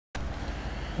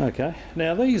Okay,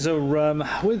 now these are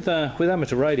with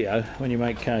amateur radio. When you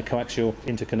make coaxial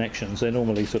interconnections, they're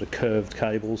normally sort of curved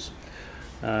cables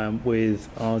with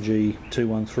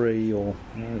RG213 or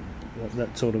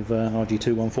that sort of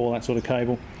RG214, that sort of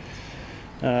cable,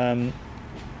 and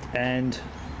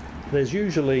there's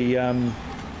usually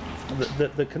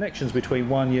the connections between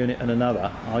one unit and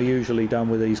another are usually done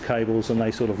with these cables, and they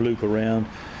sort of loop around.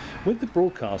 With the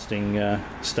broadcasting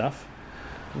stuff,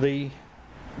 the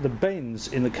bends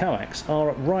in the coax are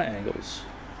at right angles,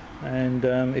 and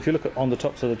if you look on the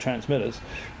tops of the transmitters,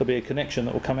 there'll be a connection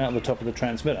that will come out of the top of the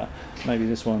transmitter. Maybe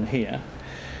this one here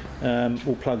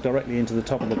will plug directly into the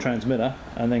top of the transmitter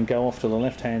and then go off to the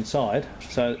left hand side,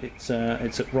 so it's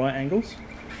at right angles.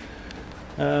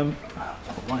 I'll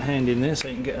put my hand in there so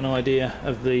you can get an idea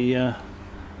of the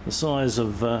size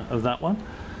of that one.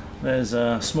 There's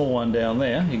a small one down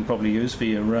there you can probably use for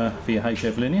your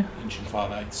HF linear. 1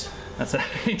 5/8. That's an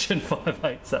 1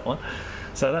 5/8. That one.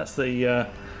 So that's the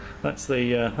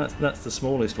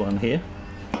smallest one here.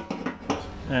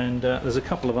 And there's a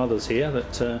couple of others here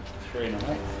that 3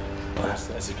 1/8.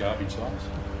 That's a garbage size.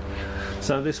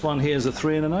 So this one here is a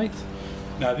 3 1/8.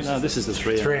 No, this is the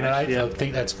 3 1/8. Yeah. I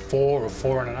think that's 4 or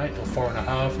 4 1/8 or 4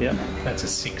 1/2. Yeah. That's a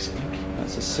 6, I think.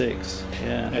 That's a 6.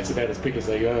 Yeah. That's about as big as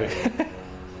they go.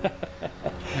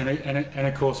 and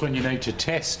of course, when you need to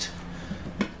test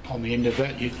on the end of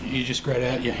that, you just grab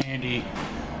out your handy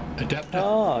adapter.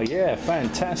 Oh yeah,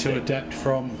 fantastic. To adapt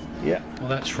from, yeah. Well,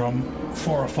 that's from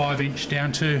 4 or 5 inch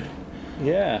down to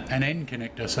an end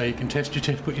connector, so you can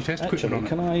put your test equipment on it.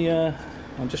 Can I?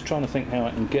 I'm just trying to think how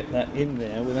I can get that in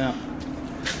there without.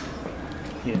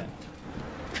 Yeah.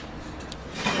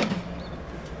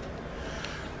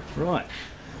 Right,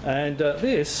 and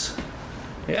this.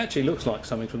 It actually looks like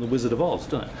something from the Wizard of Oz,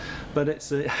 doesn't it? But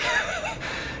it's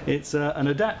it's an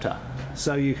adapter,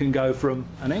 so you can go from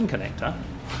an end connector,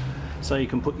 so you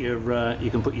can put your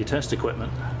test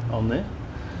equipment on there,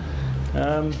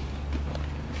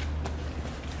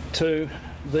 to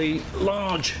the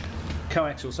large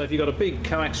coaxial. So if you've got a big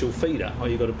coaxial feeder, or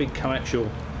you've got a big coaxial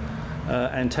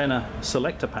antenna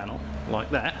selector panel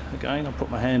like that. Again, I'll put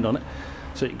my hand on it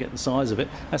so you can get the size of it.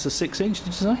 That's a 6 inch, did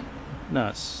you say? No,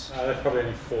 that's probably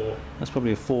only 4. That's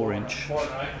probably a 4 inch. 4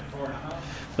 1/8, 4 1/2.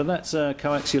 But that's a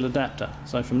coaxial adapter.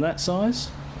 So from that size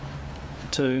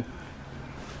to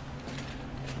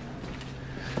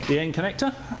the end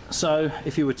connector. So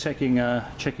if you were checking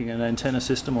an antenna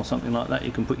system or something like that,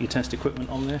 you can put your test equipment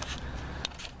on there,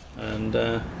 and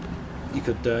you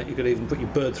could even put your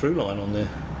bird through line on there,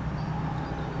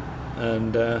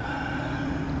 and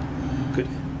could.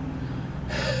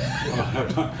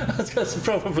 That's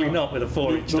probably not with a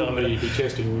 4 inch diameter. Normally you'd be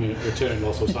testing return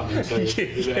loss or something, so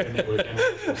you'd have a network or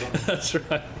something. That's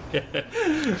right.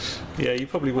 Yeah, you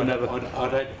probably wouldn't have.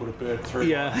 I'd hate to put a bird through.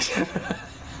 Yeah.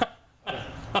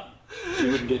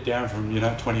 You wouldn't get down from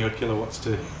 20 odd kilowatts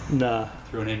to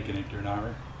through an end connector in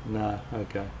RF. No.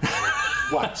 Okay.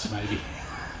 Watts maybe.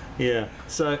 Yeah.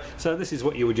 So this is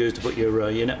what you would use to put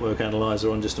your network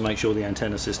analyzer on, just to make sure the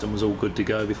antenna system was all good to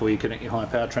go before you connect your high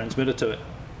power transmitter to it.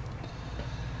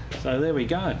 So there we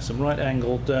go. Some right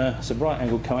angled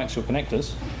coaxial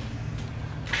connectors.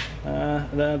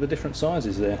 There are the different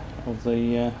sizes there of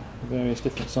the various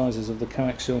different sizes of the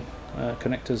coaxial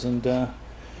connectors and the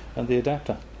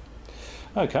adapter.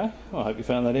 Okay. Well, I hope you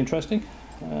found that interesting.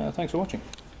 Thanks for watching.